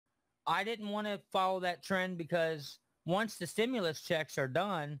I didn't want to follow that trend because once the stimulus checks are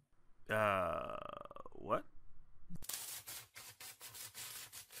done... What?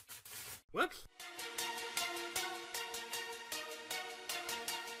 What?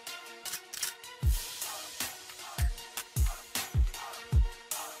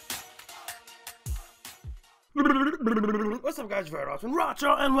 What's up, guys? Very awesome.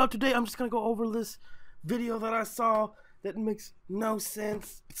 Racha, and well, today I'm just gonna go over this video that I saw that makes no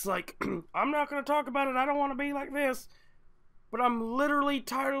sense. It's like, I'm not gonna talk about it. I don't want to be like this, but I'm literally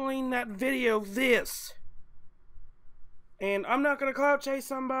titling that video this. And I'm not gonna clout chase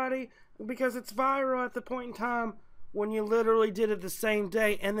somebody because it's viral at the point in time when you literally did it the same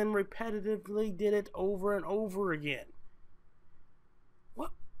day and then repetitively did it over and over again.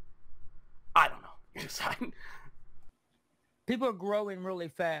 What? I don't know. People are growing really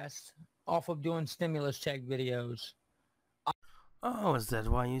fast off of doing stimulus check videos. Oh, is that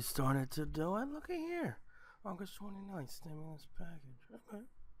why you started to do it? Look at here. August 29th, stimulus package. Okay.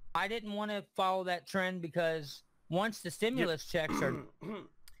 I didn't want to follow that trend because once the stimulus checks are...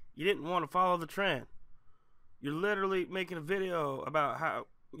 You didn't want to follow the trend. You're literally making a video about how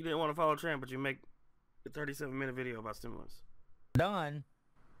you didn't want to follow the trend, but you make a 37-minute video about stimulus. Done.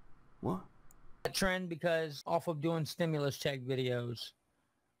 What? That trend because off of doing stimulus check videos.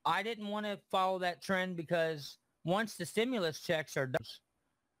 I didn't want to follow that trend because once the stimulus checks are done.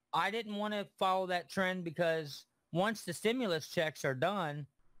 I didn't want to follow that trend because once the stimulus checks are done.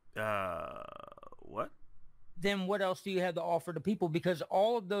 What? Then what else do you have to offer to people? Because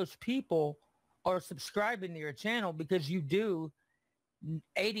all of those people are subscribing to your channel because you do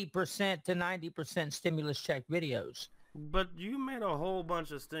 80% to 90% stimulus check videos. But you made a whole bunch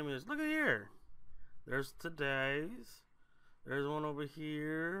of stimulus. Look at here. There's today's. There's one over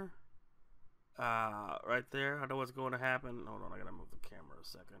here. Right there. I know what's going to happen. Hold on, I gotta move the camera a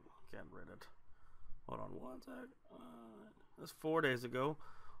second. Can't read it. Hold on one sec. That's 4 days ago.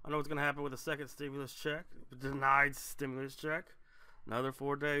 I know what's gonna happen with the second stimulus check. Denied stimulus check. Another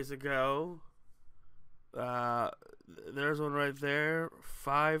 4 days ago. There's one right there.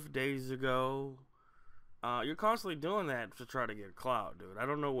 5 days ago. You're constantly doing that to try to get clout, dude. I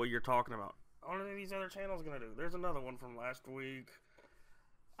don't know what you're talking about. I don't know what these other channels gonna do. There's another one from last week.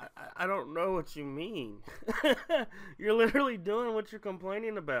 I don't know what you mean. You're literally doing what you're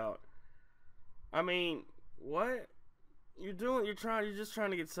complaining about. I mean, what? You're just trying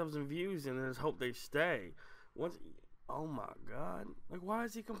to get subs and views and just hope they stay. Oh my god. Like, why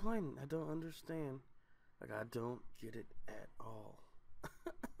is he complaining? I don't understand. Like, I don't get it at all.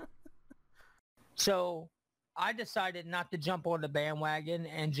 So I decided not to jump on the bandwagon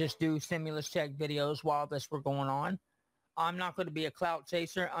and just do stimulus check videos while this were going on. I'm not going to be a clout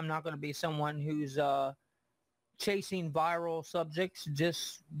chaser. I'm not going to be someone who's chasing viral subjects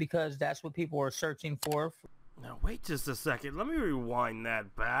just because that's what people are searching for. Now wait just a second. Let me rewind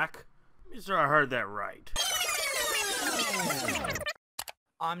that back. Let me sure I heard that right.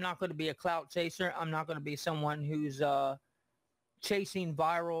 I'm not going to be a clout chaser. I'm not going to be someone who's chasing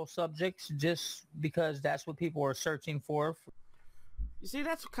viral subjects just because that's what people are searching for. You see,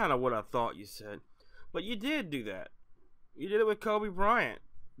 that's kind of what I thought you said. But you did do that. You did it with Kobe Bryant.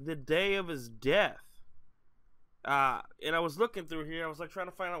 The day of his death. And I was looking through here. I was like trying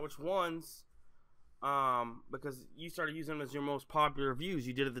to find out which ones. Because you started using them as your most popular views.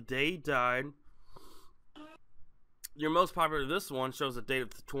 You did it the day he died. Your most popular, this one shows the date of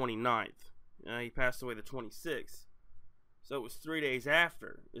the 29th. He passed away the 26th. So it was 3 days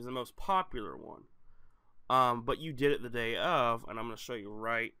after is the most popular one. But you did it the day of, and I'm going to show you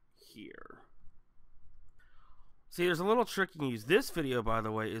right here. See, there's a little trick you can use. This video, by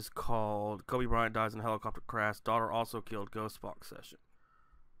the way, is called Kobe Bryant Dies in a Helicopter Crash. Daughter Also Killed Ghost Box Session.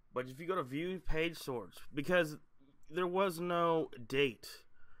 But if you go to view page source, because there was no date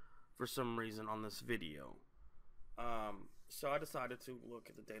for some reason on this video. So I decided to look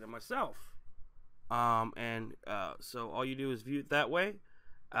at the data myself. So all you do is view it that way.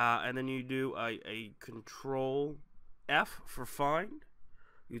 And then you do a control F for find.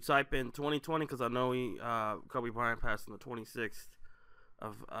 You type in 2020 because I know Kobe Bryant passed on the 26th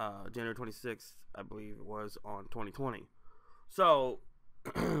of January 26th, I believe it was, on 2020. So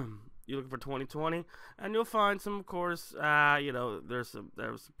you're looking for 2020, and you'll find some, of course. There's some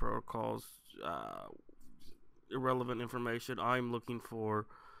protocols, irrelevant information. I'm looking for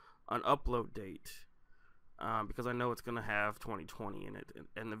an upload date because I know it's gonna have 2020 in it,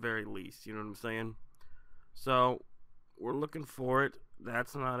 in the very least. You know what I'm saying? So we're looking for it.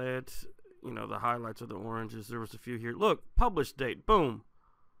 That's not it. You know, the highlights are the oranges. There was a few here. Look, published date. Boom.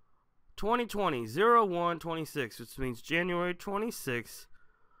 2020 01/26, which means January 26th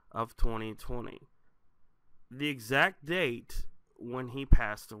of 2020. The exact date when he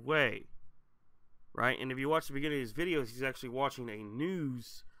passed away. Right? And if you watch the beginning of his videos, he's actually watching a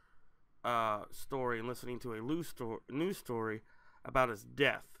news story and listening to a news story about his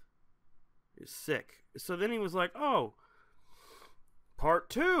death. He's sick. So then he was like, oh, part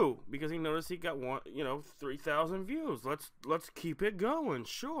 2, because he noticed he got 3,000 views. Let's keep it going.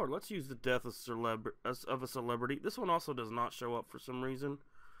 Sure, let's use the death of a celebrity. This one also does not show up for some reason.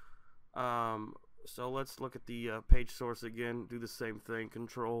 So let's look at the page source again. Do the same thing.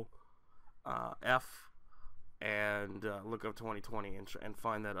 Control F and look up 2020 and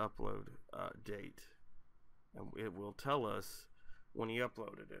find that upload date, and it will tell us when he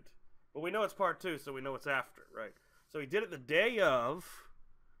uploaded it. But we know it's part 2, so we know it's after, right? So he did it the day of,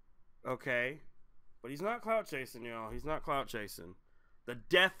 okay? But he's not clout chasing, y'all. He's not clout chasing. The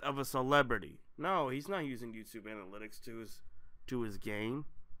death of a celebrity. No, he's not using YouTube analytics to his gain.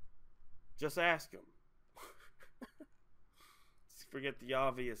 Just ask him. Forget the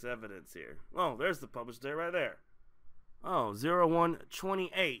obvious evidence here. Oh, there's the published date right there. Oh,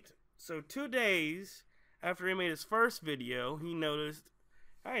 01/28. So 2 days after he made his first video, he noticed,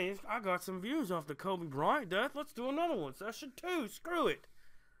 hey, I got some views off the Kobe Bryant death. Let's do another one. Session 2. Screw it.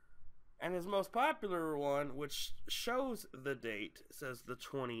 And his most popular one, which shows the date, says the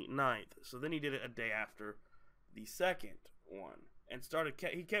 29th. So then he did it a day after the second one. And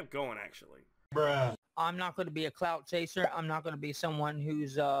he kept going, actually. Bruh. I'm not going to be a clout chaser. I'm not going to be someone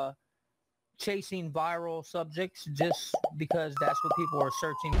who's chasing viral subjects just because that's what people are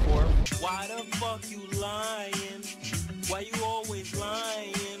searching for. Why the fuck you lying? Why you always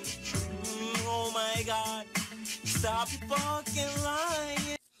lying? Oh my God. Stop fucking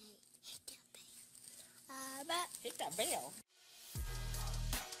lying. Hit that bell.